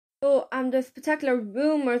So there's particular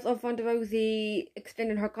rumours of Ronda Rousey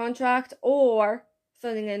extending her contract or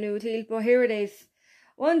signing a new deal, but here it is.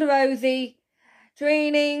 Ronda Rousey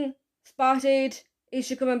training spotted. Is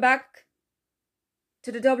she coming back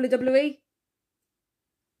to the WWE?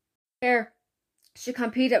 Here, she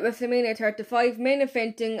competed at WrestleMania 35, main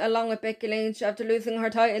eventing along with Becky Lynch after losing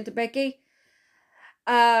her title to Becky.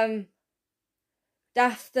 That's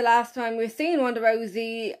the last time we've seen Ronda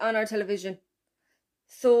Rousey on our television.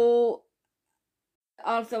 So,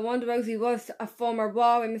 also Ronda Rousey was a former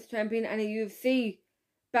Raw Women's Champion and a UFC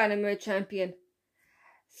Bantamweight Champion.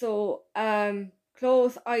 So,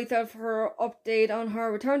 close eyes out for her update on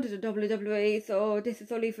her return to the WWE. So, this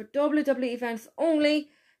is only for WWE fans only.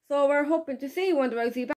 So, we're hoping to see Ronda Rousey back.